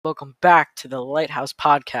Welcome back to the Lighthouse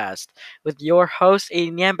Podcast with your host,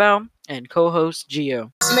 Aiden Yambao, and co-host,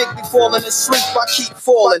 Gio. Make me falling asleep, I keep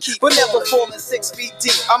falling, but never falling 6 feet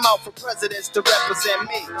deep. I'm out for presidents to represent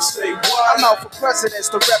me. Say what? I'm out for presidents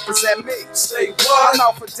to represent me. Say what? I'm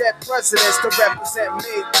out for dead presidents to represent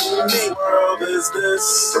me. Whose world is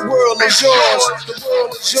this? The world is yours. The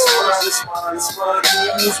world is yours. It's mine, it's mine.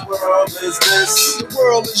 Whose world is this? The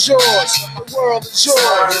world is yours. The world is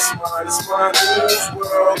yours. It's mine, it's mine. Whose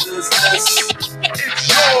world is this? It's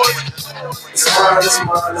yours. It's mine, it's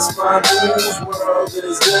mine, it's mine. Whose world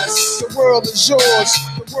is this? The world is yours.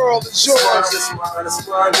 The world is yours. It's mine, it's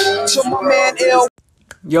mine. So my man L.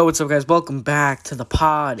 Yo, what's up, guys? Welcome back to the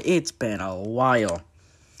pod. It's been a while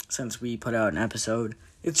since we put out an episode.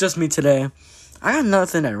 It's just me today. I got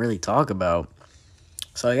nothing to really talk about.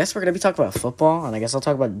 So I guess we're going to be talking about football, and I guess I'll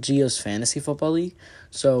talk about Gio's Fantasy Football League.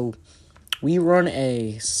 So we run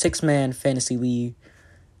a 6-man fantasy league.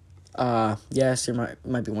 Yes, you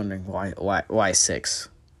might be wondering why 6?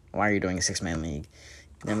 Why are you doing a 6-man league?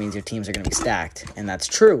 That means your teams are going to be stacked, and that's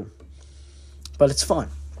true. But it's fun.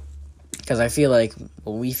 Because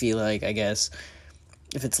we feel like, I guess,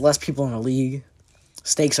 if it's less people in a league,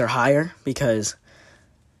 stakes are higher because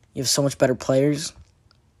you have so much better players,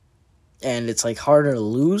 and it's, harder to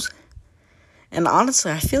lose. And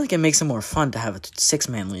honestly, I feel like it makes it more fun to have a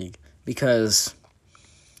 6-man league because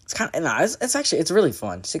it's really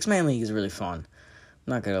fun. 6-man league is really fun.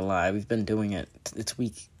 I'm not going to lie. We've been doing it. It's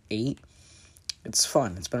week 8. It's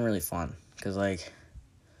fun. It's been really fun because,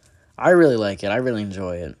 I really like it. I really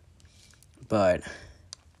enjoy it. But,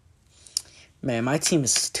 man, my team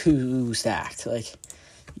is too stacked.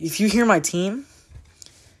 If you hear my team,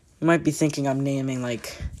 you might be thinking I'm naming,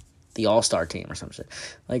 the All-Star team or some shit.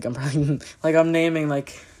 I'm naming,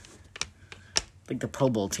 the Pro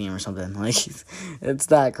Bowl team or something. It's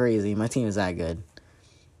that crazy. My team is that good.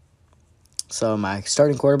 So, my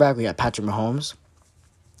starting quarterback, we got Patrick Mahomes.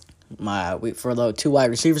 For the 2 wide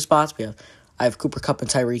receiver spots, I have Cooper Kupp and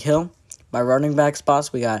Tyreek Hill. My running back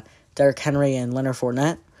spots, we got Derrick Henry and Leonard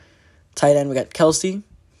Fournette. Tight end, we got Kelsey.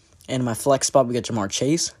 And my flex spot, we got Jamar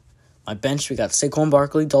Chase. My bench, we got Saquon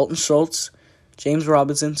Barkley, Dalton Schultz, James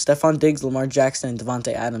Robinson, Stephon Diggs, Lamar Jackson, and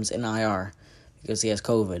Devontae Adams in IR because he has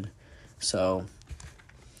COVID. So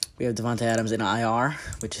we have Devontae Adams in IR,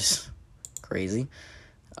 which is crazy.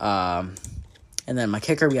 And then my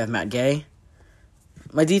kicker, we have Matt Gay.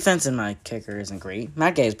 My defense and my kicker isn't great.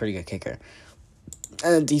 Matt Gay is a pretty good kicker.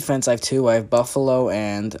 And the defense, I have 2. I have Buffalo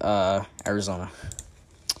and Arizona.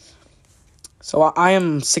 So I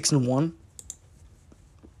am 6-1.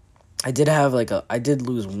 I did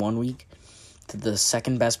lose 1 week to the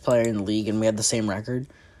second best player in the league, and we had the same record.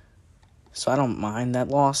 So I don't mind that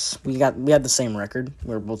loss. We had the same record.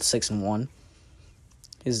 We were both 6-1.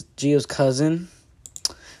 His Gio's cousin,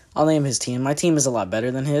 I'll name his team. My team is a lot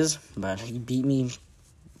better than his, but he beat me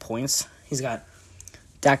points. He's got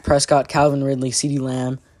Dak Prescott, Calvin Ridley, CeeDee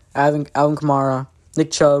Lamb, Alvin Kamara,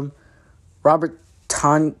 Nick Chubb, Robert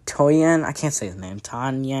Toyan. I can't say his name.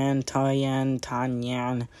 Tanyan.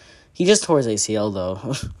 He just tore his ACL,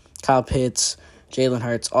 though. Kyle Pitts, Jalen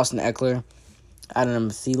Hurts, Austin Eckler, Adam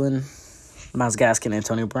Thielen, Myles Gaskin,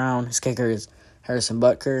 Antonio Brown. His kicker is Harrison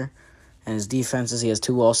Butker. And his defenses, he has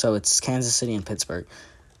 2 also. It's Kansas City and Pittsburgh.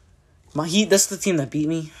 This is the team that beat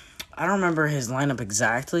me. I don't remember his lineup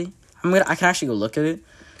exactly. I can actually go look at it.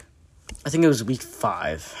 I think it was week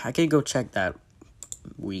 5. I can go check that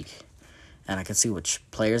week, and I can see which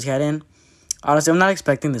players he had in. Honestly, I'm not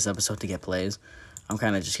expecting this episode to get plays. I'm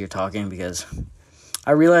kind of just here talking because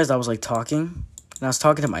I realized I was, talking, and I was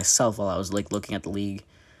talking to myself while I was, looking at the league.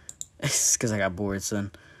 It's because I got bored, so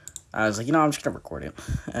then I was I'm just going to record it,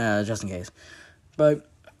 just in case. But,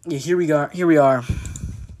 yeah, here we are.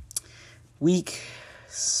 Week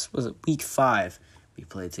 5. We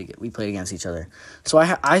played against each other. So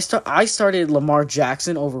I started Lamar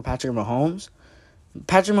Jackson over Patrick Mahomes.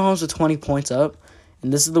 Patrick Mahomes with 20 points up,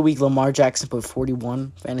 and this is the week Lamar Jackson put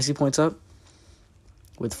 41 fantasy points up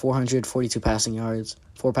with 442 passing yards,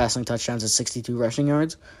 4 passing touchdowns, and 62 rushing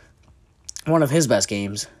yards. One of his best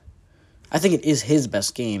games. I think it is his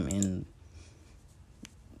best game in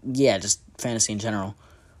just fantasy in general.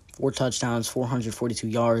 4 touchdowns, 442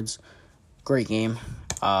 yards. Great game.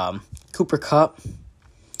 Cooper Kupp,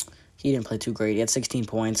 he didn't play too great. He had 16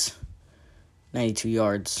 points, 92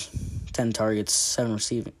 yards, 10 targets, 7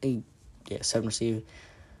 receiving. 7 receiving.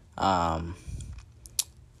 He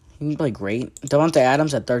didn't play great. Devontae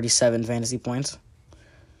Adams had 37 fantasy points.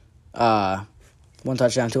 1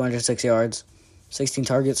 touchdown, 206 yards, 16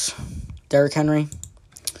 targets. Derrick Henry,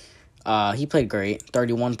 he played great,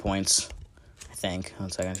 31 points. think. 1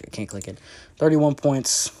 second, I can't click it. 31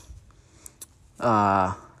 points,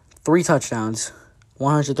 3 touchdowns,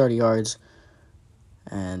 130 yards,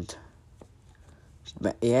 and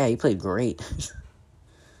yeah, he played great.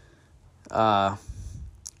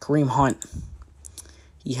 Kareem Hunt,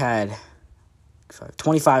 he had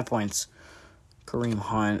 25 points. Kareem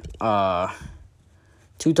Hunt,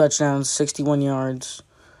 2 touchdowns, 61 yards.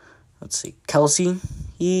 Let's see. Kelsey,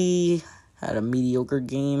 he had a mediocre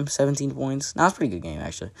game, 17 points. That was a pretty good game,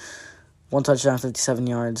 actually. 1 touchdown, 57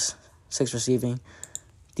 yards, 6 receiving.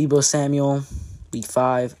 Deebo Samuel, week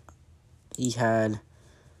 5, he had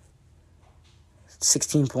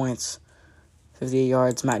 16 points, 58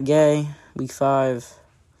 yards. Matt Gay, week 5,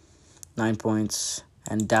 9 points.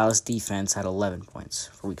 And Dallas defense had 11 points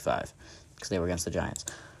for week 5 because they were against the Giants.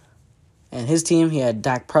 And his team, he had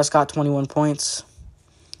Dak Prescott, 21 points.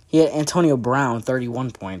 He had Antonio Brown,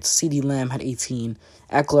 31 points. CeeDee Lamb had 18.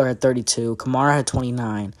 Eckler had 32. Kamara had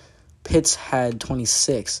 29. Pitts had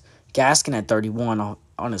 26. Gaskin had 31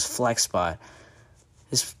 on his flex spot.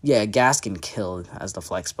 Gaskin killed as the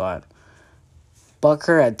flex spot.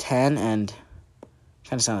 Butker had 10, and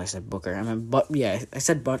kind of sounded like I said Booker. I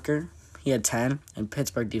said Butker. He had 10, and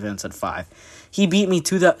Pittsburgh defense had 5. He beat me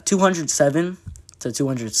 207 to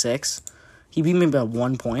 206. He beat me by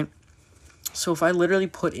 1 point. So if I literally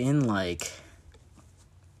put in, I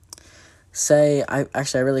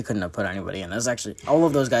really couldn't have put anybody in. That's actually, all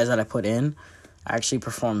of those guys that I put in actually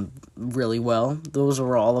performed really well. Those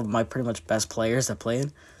were all of my pretty much best players that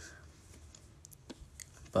played.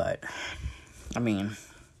 But,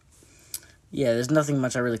 there's nothing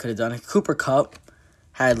much I really could have done. Cooper Kupp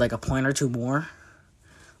had, a point or two more.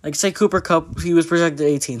 Say Cooper Kupp, he was projected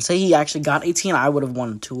 18. Say he actually got 18, I would have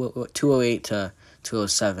won 208 to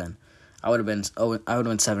 207. I would have been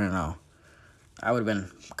 7-0. I would have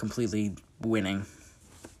been completely winning.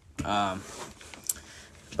 But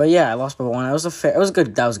yeah, I lost by 1. That was a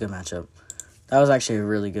good matchup. That was actually a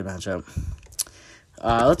really good matchup.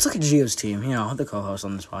 Let's look at Gio's team. The co-host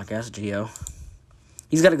on this podcast, Gio.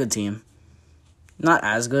 He's got a good team. Not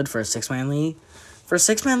as good for a 6-man league. For a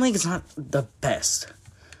 6-man league, it's not the best.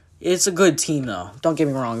 It's a good team though. Don't get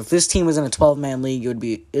me wrong. If this team was in a 12-man league, it would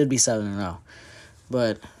be 7-0.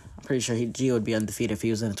 But I'm pretty sure Gio would be undefeated if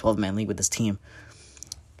he was in a 12-man league with this team.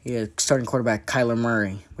 He had starting quarterback Kyler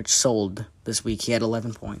Murray, which sold this week. He had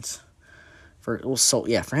 11 points. For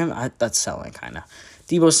him, that's selling, kind of.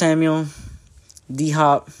 Deebo Samuel,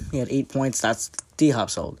 D-Hop, he had 8 points. That's D-Hop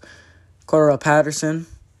sold. Cordell Patterson,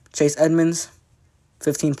 Chase Edmonds,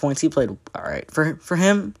 15 points. He played all right. For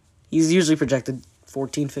him, he's usually projected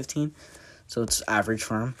 14, 15, so it's average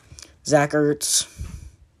for him. Zach Ertz,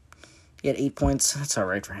 he had 8 points. That's all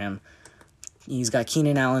right for him. He's got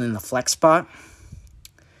Keenan Allen in the flex spot.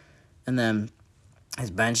 And then his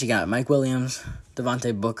bench, he got Mike Williams,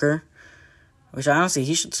 Devontae Booker, which honestly,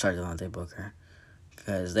 he should start Devontae Booker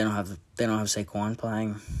because they don't have Saquon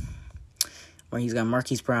playing. Where he's got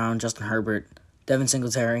Marquise Brown, Justin Herbert, Devin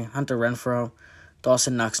Singletary, Hunter Renfrow,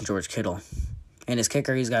 Dawson Knox, and George Kittle. And his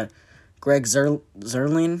kicker, he's got Greg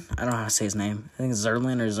Zerline. I don't know how to say his name. I think it's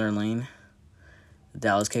Zerline or Zerline. The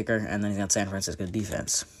Dallas kicker. And then he's got San Francisco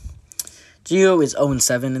defense. Gio is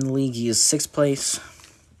 0-7 in the league. He is 6th place.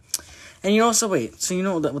 And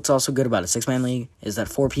what's also good about a 6-man league is that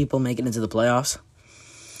 4 people make it into the playoffs.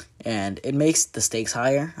 And it makes the stakes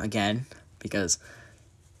higher, again, because,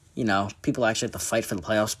 people actually have to fight for the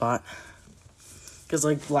playoff spot. Because,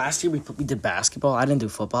 last year we did basketball. I didn't do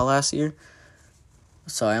football last year.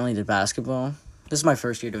 So I only did basketball. This is my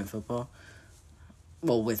first year doing football.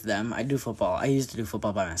 Well, with them. I do football. I used to do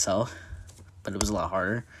football by myself. But it was a lot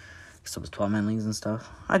harder. Because it was 12-man leagues and stuff.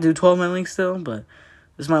 I do 12-man leagues still, but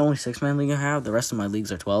this is my only 6-man league I have. The rest of my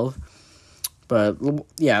leagues are 12. But,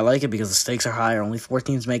 yeah, I like it because the stakes are higher. Only 4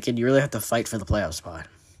 teams make it. You really have to fight for the playoff spot.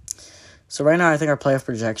 So right now, I think our playoff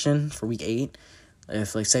projection for week 8,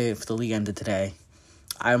 if the league ended today,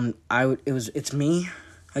 it's me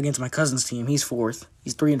against my cousin's team. He's 4th.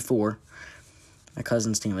 He's 3-4. My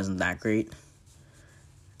cousin's team isn't that great.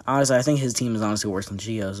 Honestly, I think his team is honestly worse than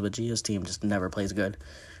Gio's, but Gio's team just never plays good.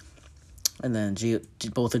 And then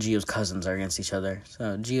both of Gio's cousins are against each other.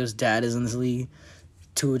 So Gio's dad is in this league.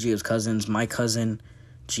 2 of Gio's cousins, my cousin,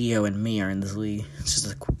 Gio, and me are in this league. It's just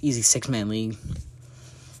an easy 6-man league.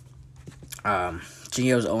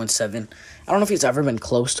 Gio's 0-7. I don't know if he's ever been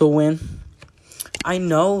close to a win. I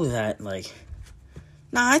know that,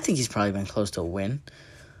 I think he's probably been close to a win.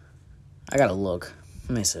 I gotta look.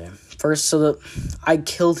 Let me see. First, I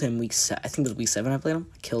killed him I think it was week 7 I played him.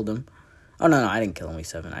 I killed him. Oh, no, I didn't kill him week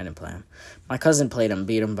 7. I didn't play him. My cousin played him,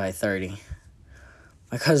 beat him by 30.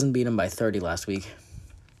 My cousin beat him by 30 last week.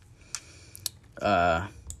 Let's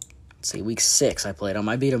see, week 6 I played him.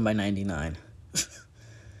 I beat him by 99.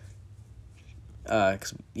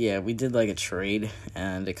 We did like a trade,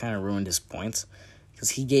 and it kind of ruined his points. Because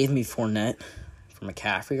he gave me Fournette for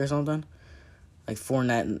McCaffrey or something. Like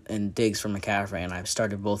Fournette and Diggs for McCaffrey, and I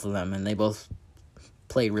started both of them, and they both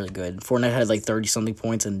played really good. Fournette had like 30-something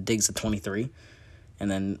points, and Diggs had 23. And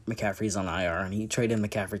then McCaffrey's on IR, and he traded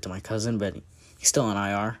McCaffrey to my cousin, but he's still on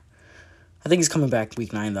IR. I think he's coming back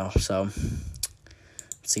week 9, though, so...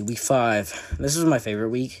 Let's see, week 5. This was my favorite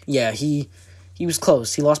week. Yeah, he was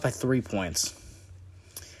close. He lost by 3 points.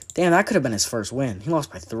 Damn, that could have been his first win. He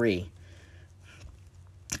lost by 3.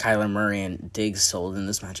 Kyler Murray and Diggs sold in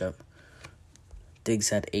this matchup. Diggs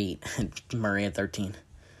had 8, and Murray had 13.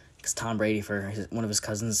 Because Tom Brady, for one of his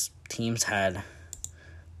cousin's teams, had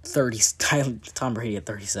 30. Tom Brady had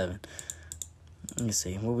 37. Let me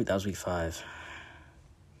see. That was week 5.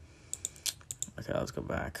 Okay, let's go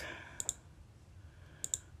back.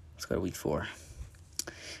 Let's go to week 4.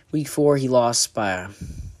 Week 4, he lost by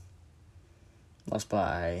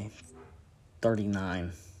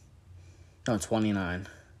 39. No, 29.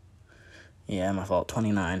 Yeah, my fault.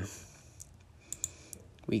 29.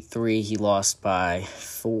 Week 3, he lost by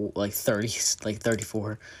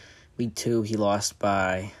 34. Week 2, he lost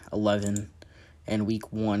by 11. And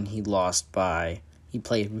week 1, he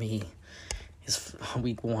played me his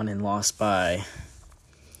week 1 and lost by,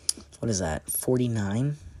 what is that,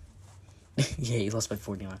 49? Yeah, he lost by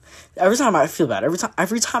 49. Every time I feel bad.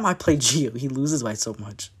 Every time I play Gio, he loses by so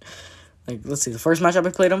much. Like, let's see, the first matchup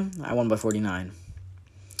I played him, I won by 49.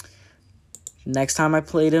 Next time I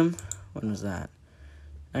played him, when was that?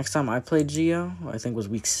 Next time I played Gio, I think was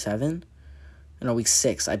week 7. No, week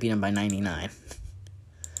 6, I beat him by 99.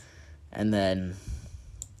 And then,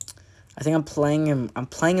 I think I'm playing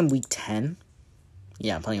him week 10.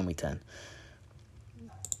 Yeah, I'm playing him week 10.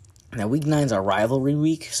 Now, week 9 is our rivalry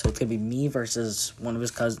week, so it's going to be me versus one of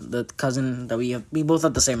his the cousin that we have. We both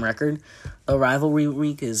have the same record. The rivalry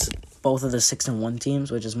week is both of the 6-1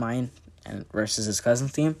 teams, which is mine, and versus his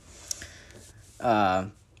cousin's team.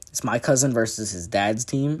 It's my cousin versus his dad's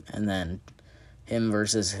team, and then him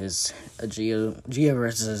versus his Gia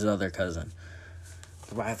versus his other cousin.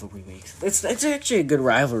 The rivalry week. It's actually a good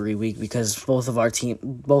rivalry week because both of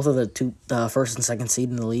the first and second seed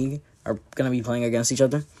in the league are going to be playing against each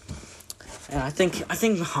other. And I think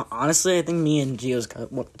honestly, me and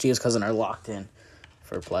Gio's cousin are locked in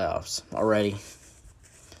for playoffs already.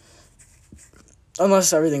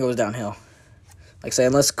 Unless everything goes downhill. Like, say,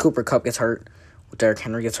 unless Cooper Kupp gets hurt, or Derrick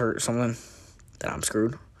Henry gets hurt or something, then I'm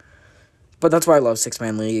screwed. But that's why I love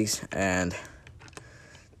 6-man leagues, and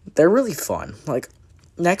they're really fun. Like,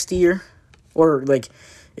 next year, or, like,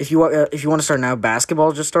 if you want to start now,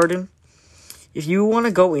 basketball just started. If you want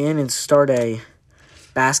to go in and start a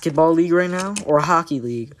basketball league right now, or a hockey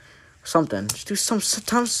league, or something, just do some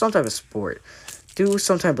type of sport. Do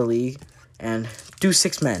some type of league, and do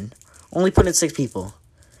 6 men. Only put in 6 people.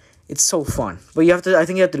 It's so fun. But I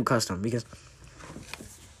think you have to do custom, because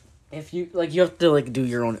if you have to, do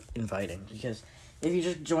your own inviting, because if you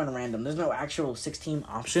just join a random, there's no actual 6-team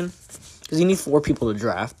option, because you need 4 people to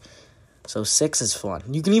draft. So 6 is fun.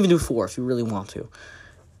 You can even do 4 if you really want to.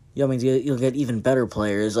 That means you'll get even better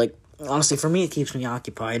players. Like, honestly, for me, it keeps me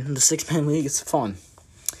occupied. The 6-man league, it's fun.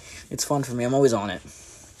 It's fun for me. I'm always on it.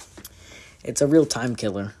 It's a real time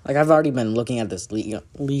killer. Like, I've already been looking at this league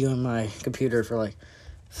on my computer for,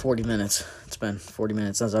 40 minutes. It's been 40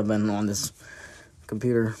 minutes since I've been on this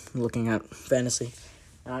computer looking at fantasy.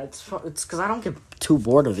 It's fun. It's because I don't get too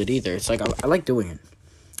bored of it either. It's like, I like doing it.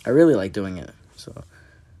 I really like doing it. So,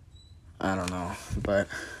 I don't know. But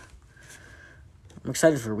I'm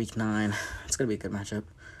excited for week 9. It's going to be a good matchup.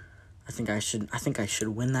 I think I should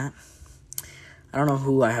win that. I don't know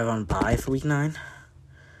who I have on bye for week 9.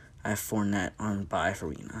 I have Fournette on bye for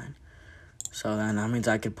week 9. So then that means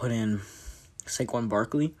I could put in Saquon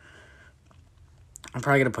Barkley. I'm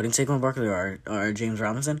probably going to put in Saquon Barkley or James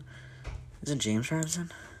Robinson. Is it James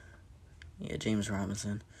Robinson? Yeah, James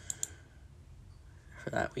Robinson.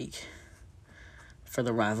 For that week. For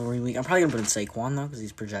the rivalry week. I'm probably going to put in Saquon, though, because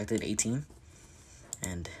he's projected 18.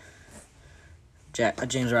 And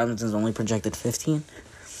James Robinson's only projected 15.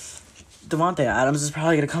 Devontae Adams is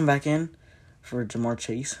probably going to come back in for Jamar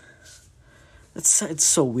Chase. It's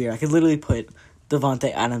so weird. I could literally put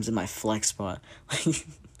Devontae Adams in my flex spot.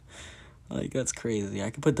 Like, that's crazy. I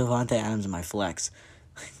could put Devontae Adams in my flex.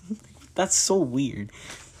 That's so weird.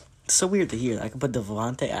 It's so weird to hear that. I could put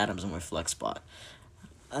Devontae Adams in my flex spot.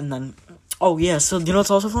 And then, oh yeah, so you know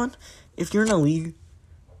what's also fun? If you're in a league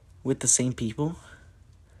with the same people,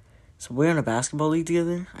 so we're in a basketball league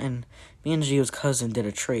together, and me and Gio's cousin did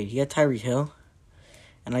a trade. He had Tyreek Hill,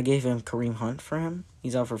 and I gave him Kareem Hunt for him.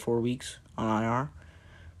 He's out for 4 weeks on IR.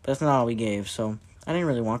 But that's not all we gave, so I didn't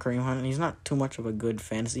really want Kareem Hunt, and he's not too much of a good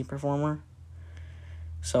fantasy performer.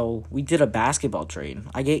 So we did a basketball trade.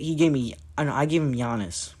 I gave him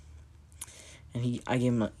Giannis. And he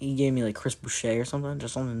gave me like Chris Boucher or something,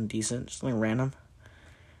 just something decent, just something random.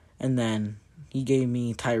 And then he gave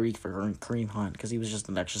me Tyreek for Kareem Hunt because he was just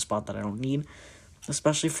an extra spot that I don't need,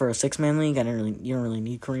 especially for a 6-man league. You don't really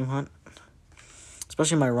need Kareem Hunt,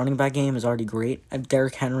 especially my running back game is already great. I have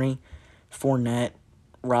Derrick Henry, Fournette,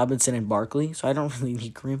 Robinson, and Barkley, so I don't really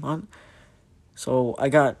need Kareem Hunt. So I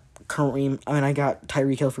got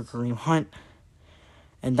Tyreek Hill for Kareem Hunt,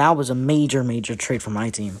 and that was a major trade for my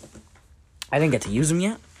team. I didn't get to use him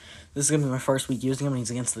yet. This is going to be my first week using him, and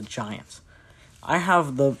he's against the Giants. I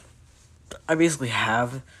basically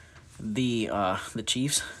have the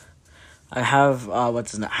Chiefs. I have, I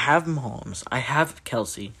have Mahomes. I have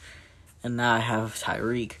Kelsey. And now I have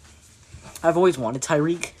Tyreek. I've always wanted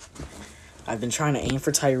Tyreek. I've been trying to aim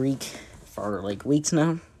for Tyreek for, like, weeks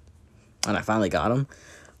now. And I finally got him.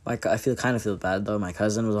 Like, I kind of feel bad, though. My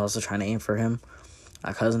cousin was also trying to aim for him.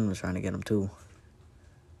 My cousin was trying to get him, too.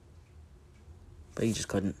 But he just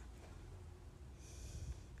couldn't.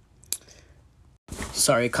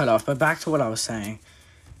 Sorry, cut off. But back to what I was saying.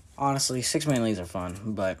 Honestly, 6-man leagues are fun.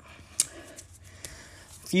 But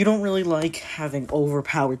if you don't really like having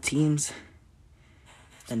overpowered teams,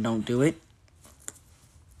 then don't do it.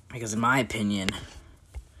 Because in my opinion,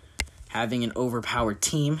 having an overpowered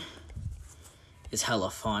team is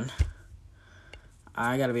hella fun.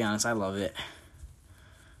 I gotta be honest, I love it.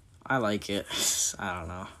 I like it. I don't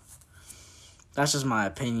know. That's just my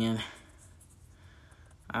opinion.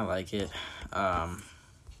 I like it.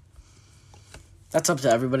 That's up to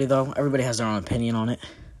everybody, though. Everybody has their own opinion on it.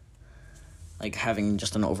 Like, having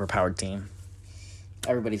just an overpowered team.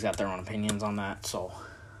 Everybody's got their own opinions on that, so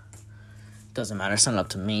it doesn't matter. It's not up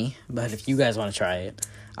to me. But if you guys want to try it,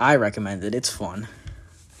 I recommend it. It's fun.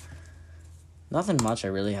 Nothing much I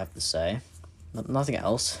really have to say. Nothing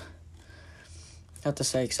else I have to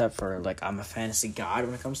say except for, like, I'm a fantasy god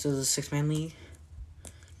when it comes to the 6-man league.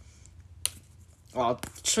 Well, I'll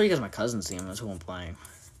show you guys my cousin's team. That's who I'm playing.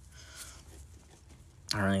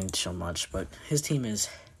 I don't really need to show much, but his team is...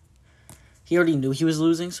 He already knew he was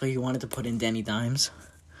losing, so he wanted to put in Danny Dimes.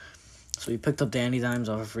 So he picked up Danny Dimes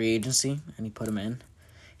off of free agency, and he put him in.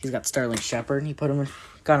 He's got Sterling Shepard, and he got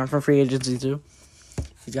him from free agency, too.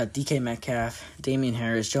 He's got DK Metcalf, Damian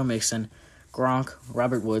Harris, Joe Mixon, Gronk,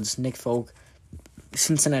 Robert Woods, Nick Folk,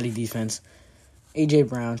 Cincinnati defense, A.J.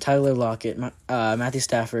 Brown, Tyler Lockett, Matthew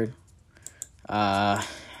Stafford,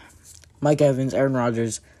 Mike Evans, Aaron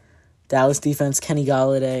Rodgers, Dallas defense, Kenny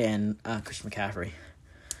Galladay, and Christian McCaffrey.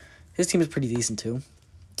 His team is pretty decent, too.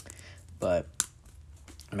 But,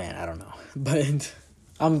 man, I don't know. But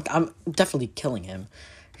I'm definitely killing him.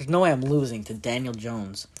 There's no way I'm losing to Daniel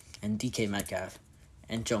Jones and DK Metcalf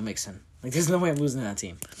and Joe Mixon. Like, there's no way I'm losing to that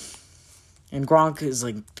team. And Gronk is,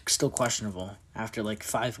 like, still questionable after, like,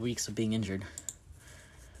 5 weeks of being injured.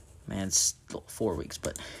 Man, it's still 4 weeks,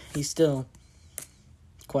 but he's still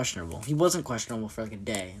questionable. He wasn't questionable for, like, a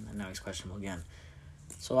day, and now he's questionable again.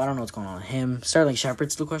 So I don't know what's going on with him. Sterling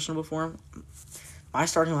Shepard's still questionable for him. My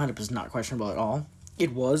starting lineup is not questionable at all.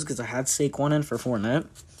 It was because I had Saquon in for Fournette.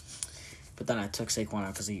 But then I took Saquon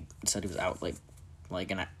out because he said he was out like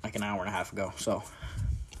an hour and a half ago. So,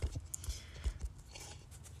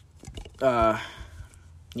 yeah,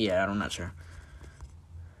 I'm not sure.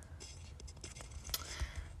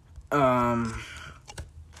 But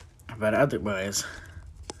otherwise,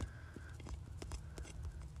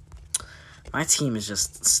 my team is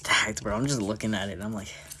just stacked, bro. I'm just looking at it, and I'm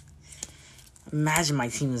like, imagine my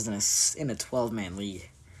team is in a 12-man league.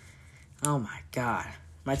 Oh, my God.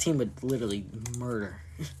 My team would literally murder.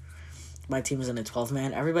 My team is in a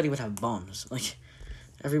 12-man. Everybody would have bums. Like,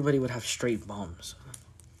 everybody would have straight bums.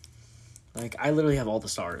 Like, I literally have all the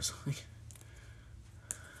stars. Like,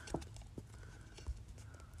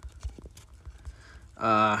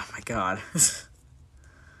 my God.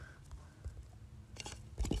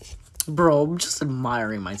 Bro, I'm just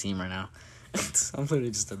admiring my team right now. I'm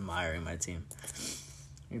literally just admiring my team.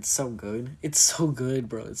 It's so good. It's so good,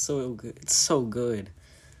 bro. It's so good. It's so good.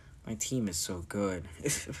 My team is so good.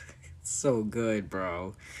 It's so good,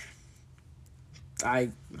 bro. I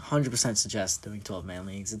 100% suggest doing 12-man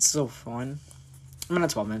leagues. It's so fun. I mean, not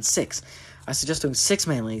 12-man, 6. I suggest doing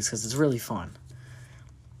 6-man leagues because it's really fun.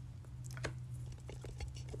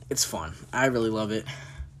 It's fun. I really love it.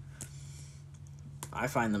 I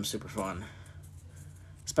find them super fun.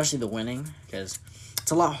 Especially the winning, because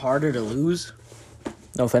it's a lot harder to lose.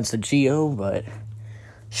 No offense to Gio, but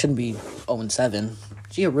shouldn't be 0-7.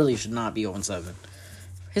 Gio really should not be 0-7.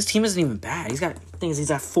 His team isn't even bad. He's got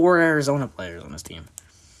 4 Arizona players on his team,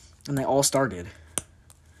 and they all started.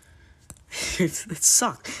 It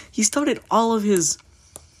sucked. He started all of his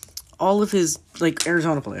like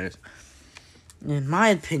Arizona players. In my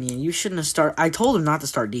opinion, you shouldn't have started. I told him not to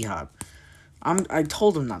start D-Hop. I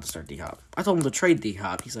told him not to start D-Hop. I told him to trade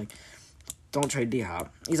D-Hop. He's like, don't trade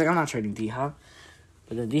D-Hop. He's like, I'm not trading D-Hop.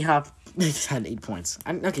 But then D-Hop just had 8 points.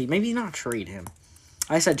 Okay, maybe not trade him.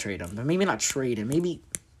 I said trade him, but maybe not trade him. Maybe,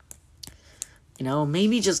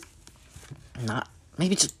 maybe just not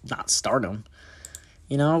start him.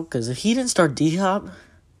 Because if he didn't start D-Hop,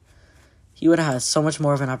 he would have had so much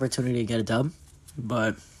more of an opportunity to get a dub.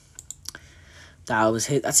 But that's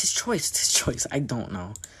his choice. It's his choice. I don't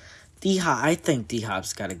know. D-Hop, I think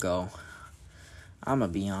D-Hop's got to go. I'm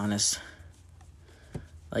going to be honest.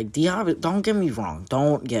 Like, D-Hop, don't get me wrong.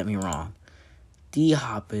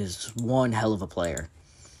 D-Hop is one hell of a player.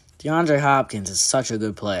 DeAndre Hopkins is such a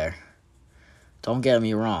good player. Don't get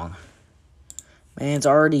me wrong. Man's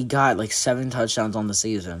already got like 7 touchdowns on the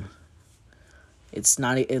season. It's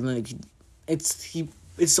only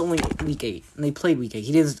week 8. And they played week 8.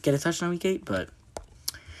 He didn't get a touchdown week 8, but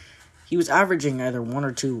he was averaging either 1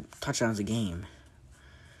 or 2 touchdowns a game.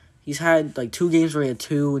 He's had like 2 games where he had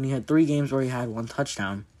 2, and he had 3 games where he had 1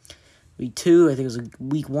 touchdown. Week 2, I think it was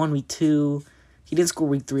week 1, week 2. He didn't score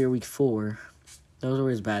week 3 or week 4. Those were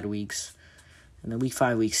his bad weeks. And then week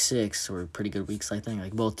 5, week 6 were pretty good weeks, I think.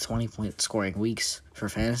 Like both 20-point scoring weeks for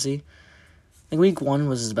fantasy. I think week 1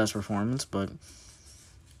 was his best performance, but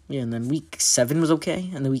yeah, and then week 7 was okay,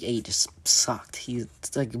 and then week 8 just sucked. He's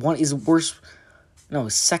like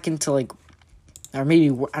second to like, or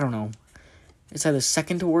maybe, I don't know. It's either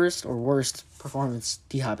second to worst or worst performance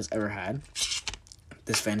D-Hop has ever had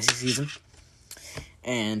this fantasy season.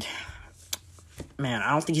 And, man,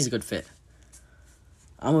 I don't think he's a good fit.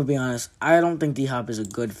 I'm going to be honest. I don't think D-Hop is a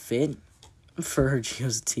good fit for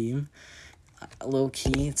Gio's team.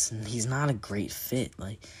 Low-key, he's not a great fit.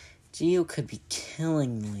 Like, Gio could be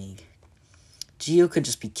killing the league. Gio could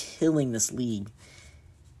just be killing this league.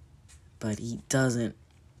 But he doesn't.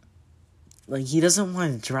 Like, he doesn't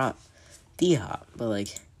want to drop D-Hop. But,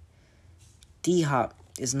 like, D-Hop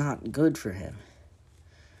is not good for him.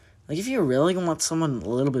 Like, if you really want someone a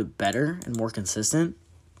little bit better and more consistent,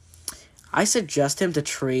 I suggest him to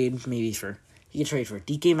trade he could trade for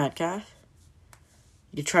DK Metcalf.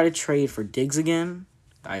 You could try to trade for Diggs again.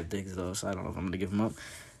 I have Diggs, though, so I don't know if I'm going to give him up.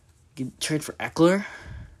 You could trade for Eckler.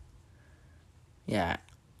 Yeah.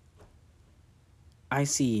 I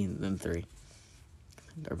see them 3.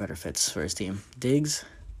 They're better fits for his team. Diggs.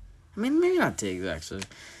 I mean, maybe not Diggs, actually.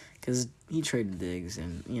 Because he traded Diggs,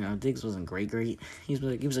 and, Diggs wasn't great. He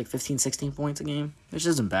was like 15, 16 points a game, which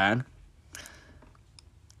isn't bad.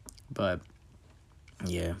 But,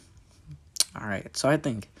 yeah. All right. So I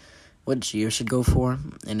think what Gio should go for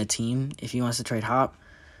in a team, if he wants to trade Hop,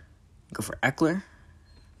 go for Eckler,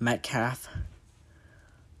 Metcalf.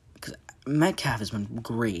 Because Metcalf has been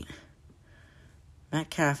great.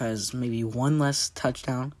 Metcalf has maybe 1 less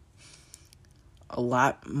touchdown, a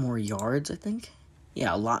lot more yards, I think.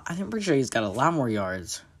 Yeah, a lot. I'm pretty sure he's got a lot more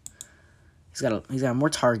yards. He's got more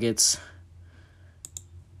targets.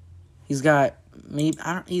 He's got he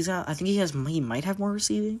might have more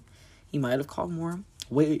receiving. He might have caught more.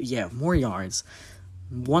 More yards.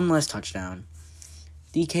 1 less touchdown.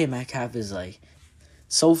 DK Metcalf is like,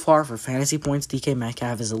 so far for fantasy points, DK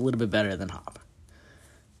Metcalf is a little bit better than Hop.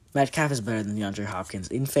 Metcalf is better than DeAndre Hopkins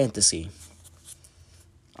in fantasy.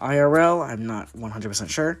 IRL, I'm not 100%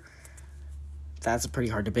 sure. That's a pretty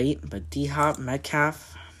hard debate. But D-Hop,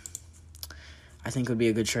 Metcalf, I think would be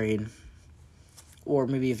a good trade. Or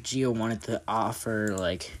maybe if Gio wanted to offer,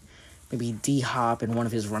 like, maybe D-Hop and one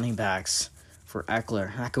of his running backs for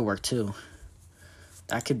Eckler, that could work too.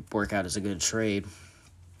 That could work out as a good trade.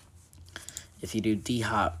 If you do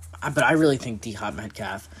D-Hop. But I really think D-Hop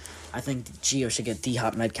Metcalf. I think Gio should get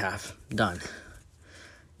D-Hop Metcalf done.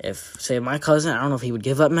 If, say, my cousin, I don't know if he would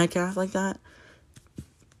give up Metcalf like that.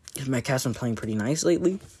 Because Metcalf's been playing pretty nice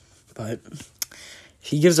lately. But if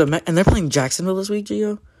he gives up... And they're playing Jacksonville this week,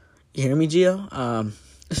 Gio. You hear me, Gio?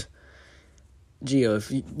 Gio, if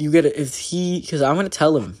you get it... Because I'm going to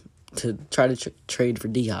tell him to try to trade for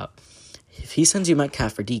D-Hop. If he sends you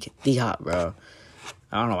Metcalf for D-Hop, bro...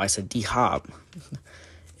 I don't know why I said D-Hop.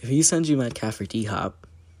 If he sends you Metcalf for D-Hop...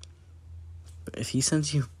 If he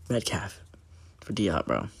sends you Metcalf for D-Hop,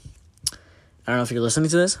 bro... I don't know if you're listening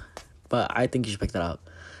to this, but I think you should pick that up.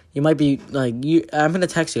 You might be, like... I'm going to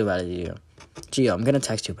text you about it, Gio. Gio, I'm going to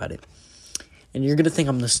text you about it. And you're going to think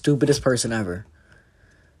I'm the stupidest person ever.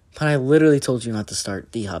 But I literally told you not to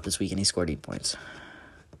start D-Hop this week, and he scored 8 points.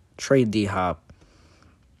 trade D-Hop.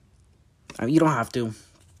 I mean, you don't have to.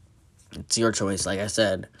 It's your choice. Like I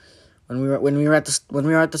said, when we were at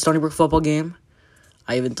the Stony Brook football game,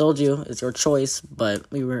 I even told you it's your choice. But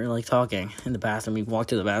we were like talking in the bathroom. We walked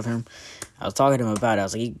to the bathroom. I was talking to him about it. I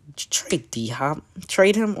was like, you trade D-Hop,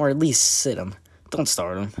 trade him, or at least sit him. Don't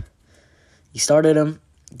start him. You started him,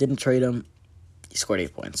 didn't trade him. He scored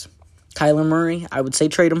 8 points. Kyler Murray, I would say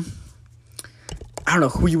trade him. I don't know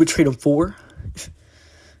who you would trade him for.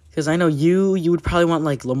 Because I know you would probably want,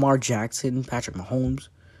 like, Lamar Jackson, Patrick Mahomes,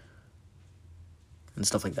 and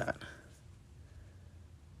stuff like that.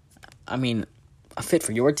 I mean, a fit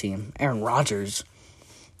for your team, Aaron Rodgers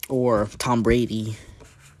or Tom Brady.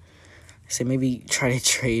 I say maybe try to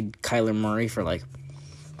trade Kyler Murray for, like,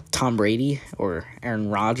 Tom Brady or Aaron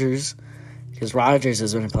Rodgers. Because Rodgers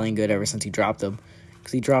has been playing good ever since he dropped him.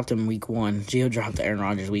 Because he dropped him week 1. Gio dropped Aaron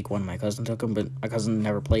Rodgers week 1. My cousin took him, but my cousin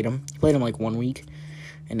never played him. He played him like 1 week.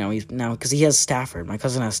 And now because he has Stafford. My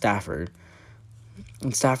cousin has Stafford.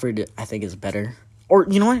 And Stafford, I think, is better. Or,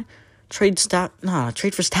 you know what? Trade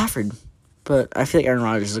for Stafford. But I feel like Aaron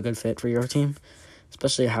Rodgers is a good fit for your team.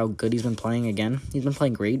 Especially how good he's been playing again. He's been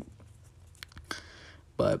playing great.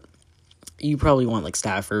 But you probably want, like,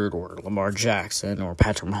 Stafford or Lamar Jackson or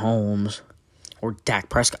Patrick Mahomes. Or Dak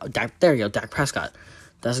Prescott. There you go, Dak Prescott.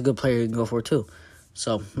 That's a good player you can go for, too.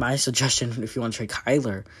 So, my suggestion, if you want to trade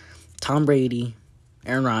Kyler, Tom Brady,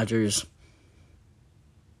 Aaron Rodgers,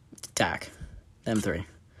 Dak. Them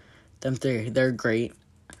three, they're great.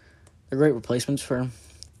 They're great replacements for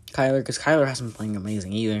Kyler, because Kyler hasn't been playing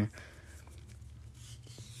amazing either.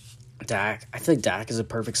 Dak, I feel like Dak is a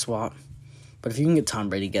perfect swap. But if you can get Tom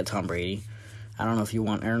Brady, get Tom Brady. I don't know if you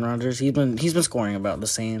want Aaron Rodgers. He's been scoring about the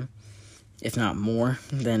same, if not more,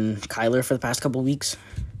 than Kyler for the past couple weeks.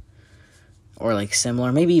 Or, like,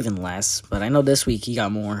 similar, maybe even less. But I know this week he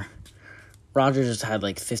got more. Rodgers just had,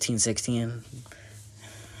 like, 15, 16.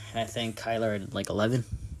 I think Kyler had, like, 11.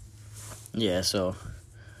 Yeah, so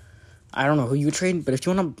I don't know who you would trade. But if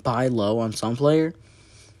you want to buy low on some player,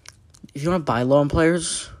 if you want to buy low on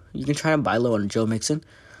players, you can try to buy low on Joe Mixon.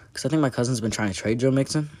 Because I think my cousin's been trying to trade Joe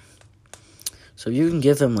Mixon. So you can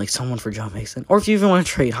give them, like, someone for Joe Mixon. Or if you even want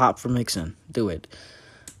to trade Hop for Mixon, do it.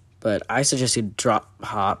 But I suggest you drop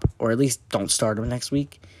Hop, or at least don't start him next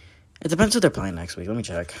week. It depends who they're playing next week. Let me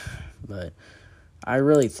check. But I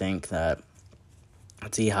really think that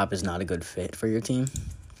D-Hop is not a good fit for your team.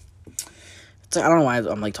 I don't know why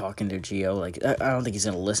I'm, like, talking to Gio. Like, I don't think he's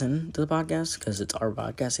going to listen to the podcast, because it's our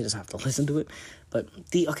podcast. He doesn't have to listen to it. But,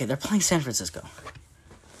 okay, they're playing San Francisco.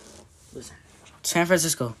 Listen, San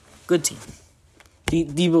Francisco, good team.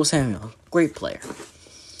 Deebo Samuel, great player.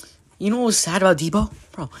 You know what was sad about Deebo?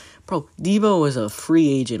 Bro, Deebo was a free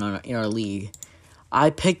agent in our league. I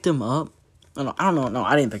picked him up. I don't know. No,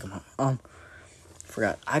 I didn't pick him up.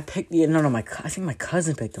 Forgot. I think my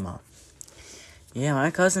cousin picked him up. Yeah,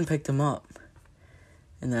 my cousin picked him up.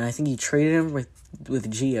 And then I think he traded him with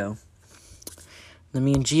Gio. Then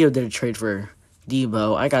me and Gio did a trade for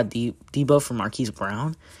Deebo. I got Deebo for Marquise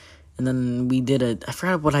Brown. And then we did I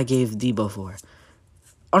forgot what I gave Deebo for.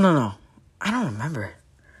 Oh, no. I don't remember.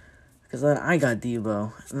 Because then I got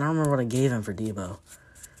Deebo. And I don't remember what I gave him for Deebo.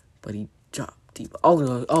 But he dropped Deebo.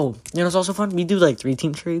 Oh, you know it's also fun? We do, like,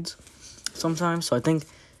 3-team trades sometimes. So I think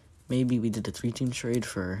maybe we did a 3-team trade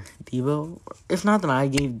for Deebo. If not, then I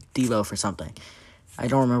gave Deebo for something. I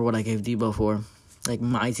don't remember what I gave Deebo for. Like,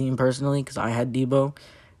 my team personally, because I had Deebo.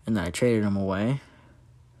 And then I traded him away.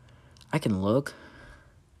 I can look.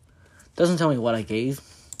 Doesn't tell me what I gave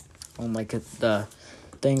on, like, the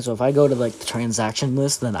thing. So if I go to, like, the transaction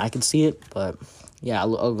list, then I can see it. But yeah,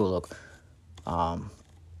 I'll go look.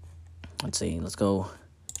 Let's see. Let's go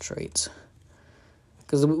trades,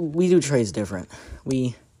 because we do trades different.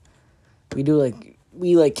 We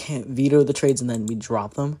can't veto the trades and then we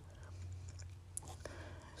drop them.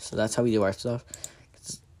 So that's how we do our stuff.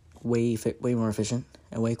 It's way more efficient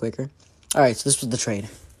and way quicker. All right, so this was the trade.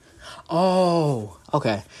 Oh,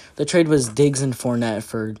 okay. The trade was Diggs and Fournette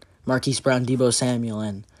for Marquise Brown, Deebo Samuel,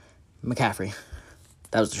 and McCaffrey.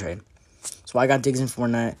 That was the trade. So I got Diggs and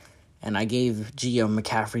Fournette, and I gave Gio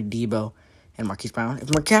McCaffrey, Deebo, and Marquise Brown. If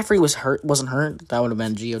McCaffrey wasn't hurt, that would have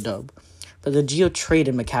been Gio dub. But the Gio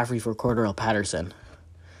traded McCaffrey for Cordarrelle Patterson,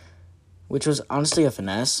 which was honestly a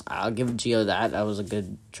finesse. I'll give Gio that. That was a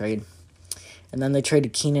good trade. And then they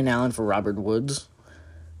traded Keenan Allen for Robert Woods.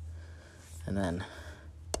 And then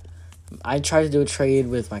I tried to do a trade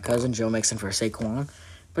with my cousin Joe Mixon for Saquon.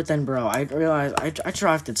 But then, bro, I realized I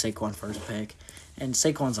drafted Saquon first pick. And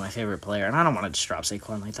Saquon's my favorite player. And I don't want to just drop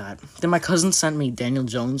Saquon like that. Then my cousin sent me Daniel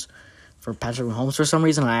Jones for Patrick Mahomes for some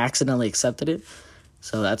reason. And I accidentally accepted it.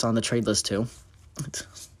 So that's on the trade list too.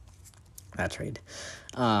 that trade.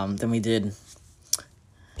 Then we did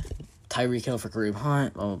Tyreek Hill for Kareem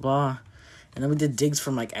Hunt, blah, blah, blah. And then we did Diggs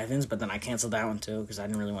for Mike Evans, but then I canceled that one too because I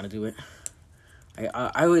didn't really want to do it.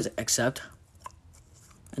 I always accept,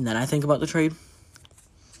 and then I think about the trade.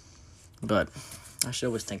 But I should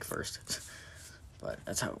always think first. But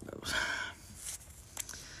that's how it goes.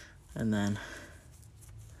 And then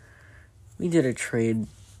we did a trade.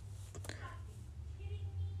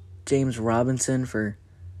 James Robinson for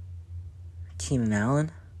Keenan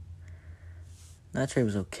Allen. That trade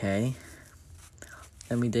was okay.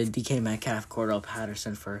 Then we did DK Metcalf, Cordell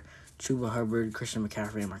Patterson for Chuba Hubbard, Christian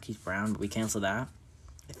McCaffrey, and Marquise Brown. But we canceled that,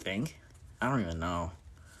 I think. I don't even know.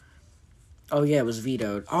 Oh, yeah, it was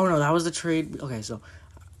vetoed. Oh, no, that was the trade. Okay, so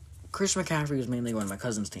Christian McCaffrey was mainly going to my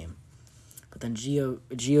cousin's team. But then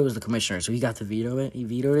Gio was the commissioner, so he got to veto it. He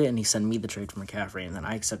vetoed it, and he sent me the trade for McCaffrey. And then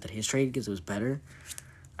I accepted his trade because it was better,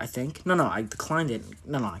 I think. No, I declined it.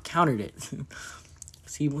 No, I countered it.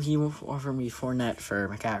 He offered me Fournette for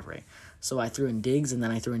McCaffrey. So I threw in Diggs, and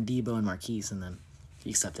then I threw in Debo and Marquise, and then he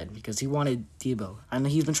accepted because he wanted Debo. I know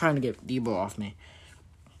he's been trying to get Debo off me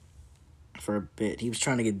for a bit. He was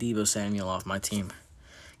trying to get Debo Samuel off my team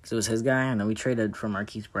because it was his guy, and then we traded for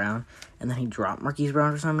Marquise Brown, and then he dropped Marquise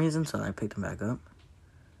Brown for some reason, so I picked him back up.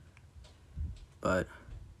 But,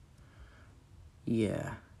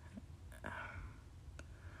 yeah.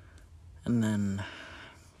 And then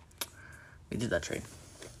we did that trade.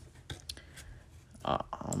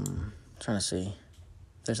 Trying to see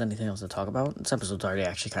if there's anything else to talk about. This episode's already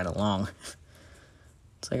actually kind of long.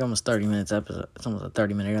 It's like almost 30 minutes episode. It's almost a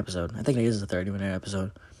 30-minute episode. I think it is a 30-minute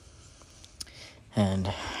episode. And,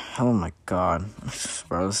 oh my god.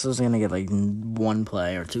 Bro, this is gonna get like 1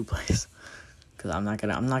 play or 2 plays. Because I'm not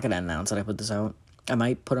gonna announce that I put this out. I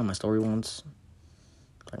might put on my story once.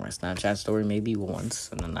 Like my Snapchat story maybe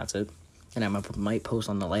once. And then that's it. And I might post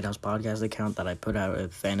on the Lighthouse Podcast account that I put out a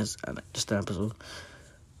fantasy, just an episode.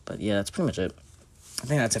 But yeah, that's pretty much it. I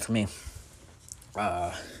think that's it for me.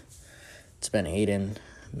 It's been Aiden,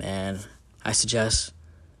 man. I suggest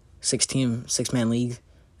 6-man league.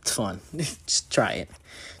 It's fun. Just try it.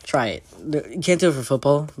 You can't do it for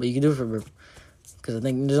football, but you can do it for, because I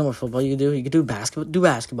think there's no more football you can do. You can do basketball. Do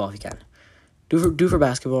basketball if you can. Do for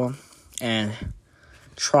basketball, and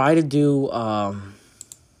try to do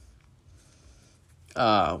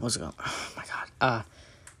what's it called? Oh my god.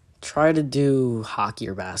 Try to do hockey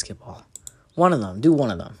or basketball. One of them. Do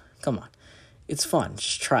one of them. Come on. It's fun.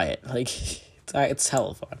 Just try it. Like, it's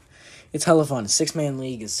hella fun. It's hella fun. 6-man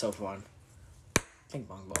league is so fun. Ping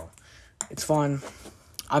pong ball. It's fun.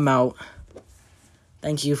 I'm out.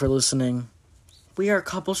 Thank you for listening. We are a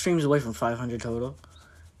couple streams away from 500 total.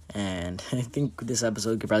 And I think this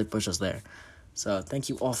episode could probably push us there. So, thank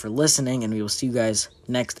you all for listening, and we will see you guys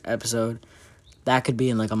next episode. That could be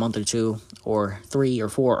in like a month or 2, or 3, or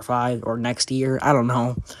 4, or 5, or next year. I don't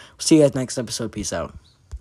know. See you guys next episode. Peace out.